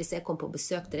sagt, hvis jeg kom på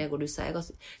besøk til deg, og du sa, jeg har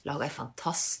laget en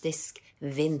fantastisk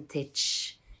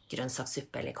vintage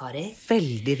grønnsakssuppe, eller hva det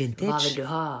Veldig vintage. Hva vil du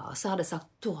ha? Og så hadde jeg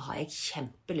sagt, da har jeg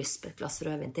kjempelyst på et glass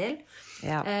rødvin til.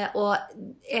 Ja. Og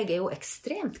jeg jo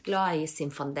ekstremt glad i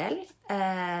Zinfandel,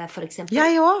 for eksempel.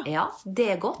 Jeg også. Ja,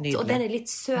 det godt. Nydelig. Og den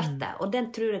litt søte. Og den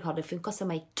tror jeg hadde funket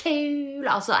som en kule.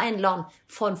 Altså en eller annen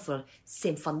form for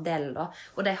Zinfandel. Da.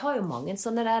 Og de har jo mange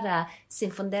sånne der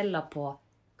Zinfandeller på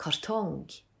kartong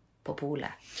på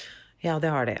polet. Ja,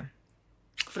 det har de.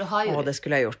 For har jo... det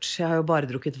skulle jeg gjort. Jeg har jo bare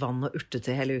drukket vann og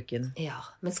urtete hele uken. Ja,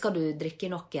 men skal du drikke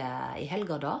noe i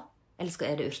helga da?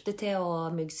 Eller det urtete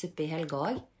og muggsuppe i helga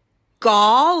også?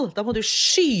 Gal! Da må du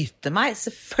skyte meg.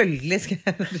 Selvfølgelig skal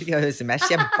jeg drikke. Jeg høres ut som jeg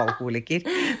kjempealkoholiker.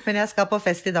 Men jeg skal på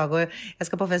fest i dag, og jeg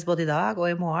skal på fest både i dag og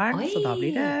i morgen. Oi, så da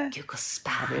blir det... Gud, hva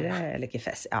spennende. Eller ikke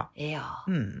fest, ja. Ja.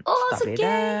 Da så blir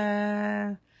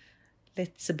gøy! Det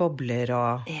litt bobler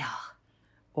og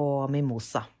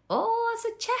mimosa. Så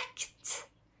kjekt!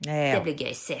 Ja. Det blir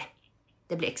gøysig.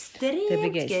 Det blir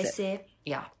ekstremt gøysig.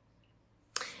 Ja.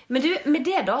 Men du, med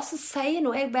det da, så sier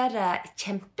nå jeg bare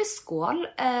kjempeskål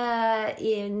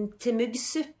til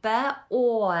muggsuppe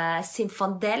og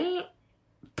Zinfandel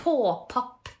på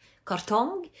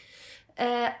pappkartong.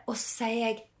 Og så sier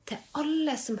jeg til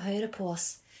alle som hører på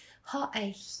oss, ha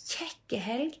en kjekk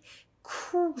helg,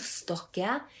 kos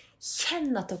dere,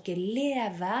 kjenn at dere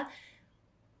lever,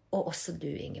 og også du,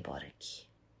 Ingeborg.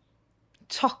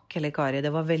 Takk, Helle Kari. Det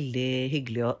var veldig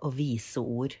hyggelig å vise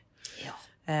ord. Ja.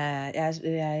 Jeg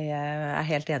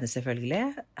helt enig,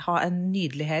 selvfølgelig. Ha en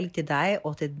nydelig helg til deg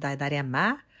og til deg der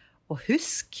hjemme. Og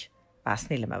husk, vær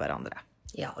snille med hverandre.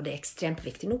 Ja, og det ekstremt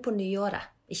viktig nå på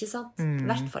nyåret. Ikke sant? I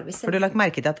hvert fall hvis For du har lagt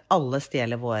merke til at alle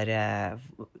stjeler vår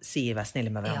sier vær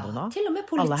snille med hverandre nå? Til og med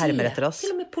politiet. Alle hermer etter oss.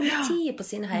 Til og med politiet på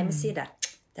sine hjemmesider.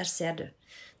 Der ser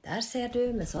du.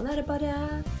 Men sånn det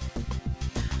bare...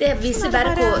 Det viser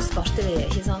bare hvor sparte vi,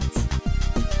 ikke sant?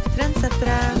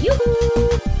 Trendsettere. Juhu!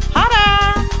 Ha det!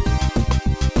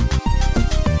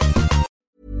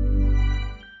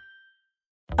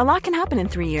 A lot can happen in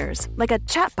 3 years, like a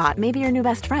chatbot may be your new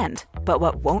best friend. But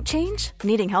what won't change?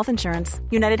 Needing health insurance.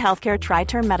 United Healthcare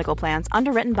Tri-Term Medical Plans,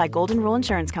 underwritten by Golden Rule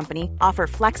Insurance Company, offer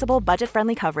flexible,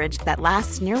 budget-friendly coverage that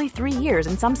lasts nearly 3 years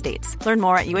in some states. Learn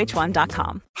more at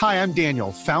uh1.com. Hi, I'm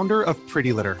Daniel, founder of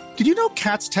Pretty Litter. Did you know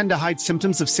cats tend to hide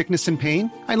symptoms of sickness and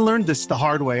pain? I learned this the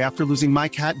hard way after losing my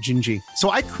cat, Gingy. So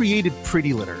I created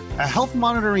Pretty Litter, a health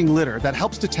monitoring litter that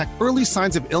helps detect early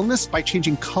signs of illness by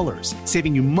changing colors,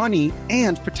 saving you money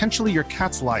and potentially your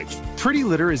cat's life. Pretty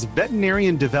Litter is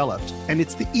veterinarian developed, and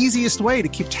it's the easiest way to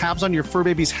keep tabs on your fur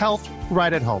baby's health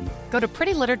right at home. Go to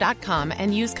prettylitter.com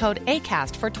and use code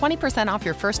ACAST for 20% off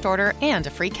your first order and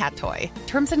a free cat toy.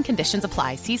 Terms and conditions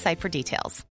apply. See site for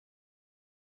details.